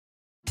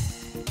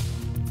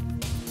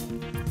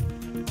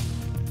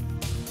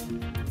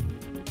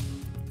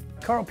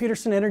Carl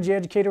Peterson, energy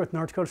educator with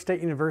North Dakota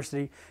State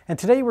University, and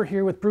today we're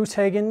here with Bruce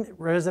Hagen,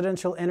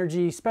 residential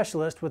energy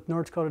specialist with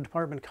North Dakota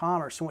Department of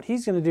Commerce. And what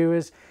he's going to do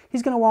is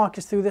he's going to walk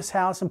us through this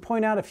house and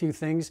point out a few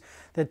things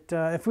that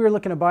if we were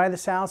looking to buy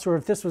this house, or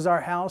if this was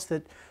our house,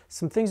 that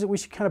some things that we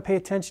should kind of pay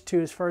attention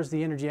to as far as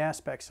the energy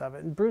aspects of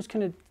it. And Bruce,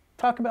 can you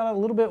talk about a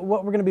little bit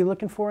what we're going to be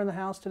looking for in the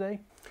house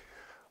today?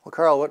 Well,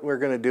 Carl, what we're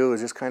going to do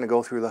is just kind of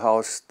go through the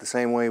house the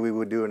same way we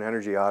would do an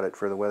energy audit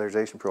for the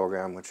weatherization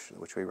program,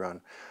 which we run.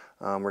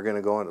 We're going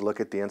to go and look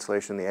at the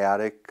insulation in the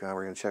attic.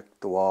 We're going to check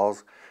the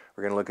walls.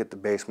 We're going to look at the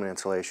basement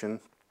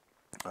insulation.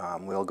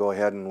 We'll go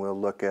ahead and we'll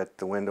look at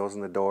the windows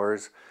and the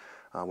doors.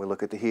 We'll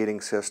look at the heating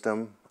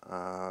system.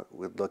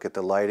 We'll look at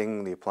the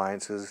lighting, the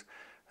appliances,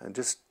 and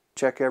just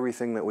check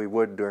everything that we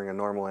would during a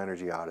normal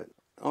energy audit.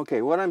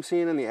 Okay, what I'm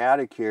seeing in the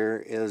attic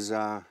here is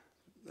a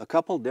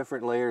couple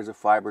different layers of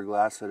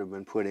fiberglass that have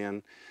been put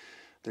in.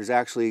 There's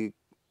actually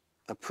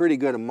a pretty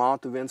good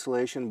amount of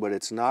insulation, but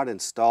it's not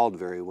installed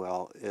very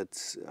well.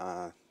 It's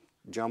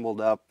jumbled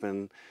up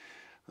and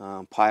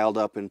piled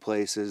up in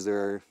places.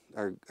 There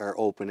are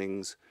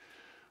openings.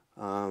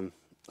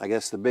 I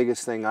guess the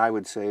biggest thing I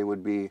would say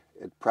would be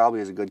it probably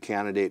is a good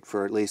candidate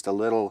for at least a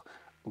little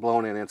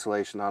blown-in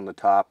insulation on the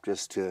top,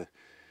 just to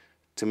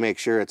make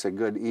sure it's a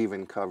good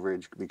even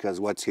coverage,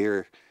 because what's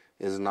here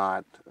is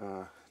not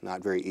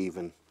very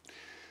even.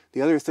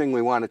 The other thing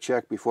we want to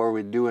check before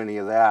we do any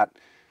of that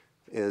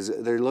is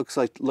there looks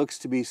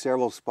to be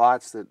several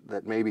spots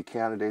that may be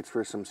candidates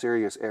for some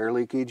serious air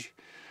leakage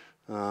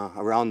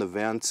around the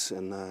vents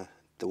and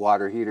the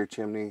water heater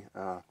chimney.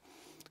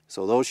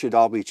 So those should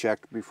all be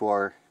checked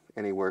before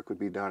any work would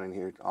be done in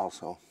here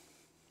also.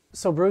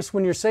 So Bruce,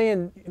 when you're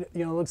saying,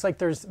 it looks like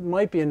there's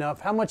might be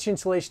enough, how much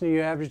insulation are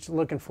you average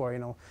looking for?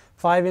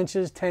 5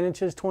 inches, 10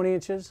 inches, 20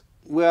 inches?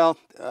 Well,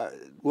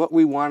 what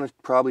we want to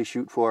probably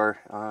shoot for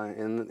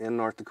in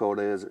North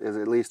Dakota is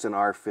at least an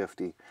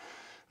R50.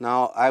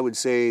 Now, I would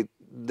say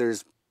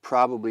there's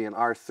probably an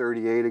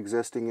R38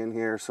 existing in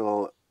here,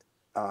 so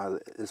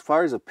as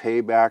far as a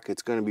payback,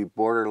 it's going to be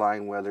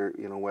borderline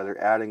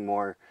whether adding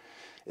more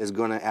is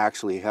going to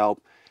actually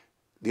help.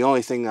 The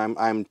only thing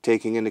I'm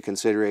taking into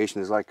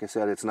consideration is, like I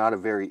said, it's not a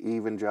very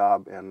even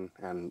job,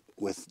 and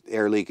with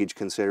air leakage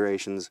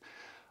considerations,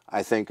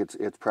 I think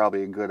it's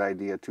probably a good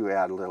idea to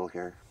add a little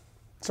here.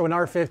 So an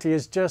R50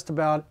 is just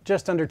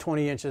under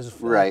 20 inches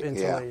of right,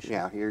 insulation.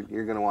 Yeah. You're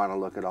going to want to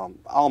look at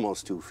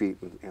almost 2 feet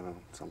in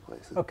some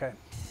places. Okay.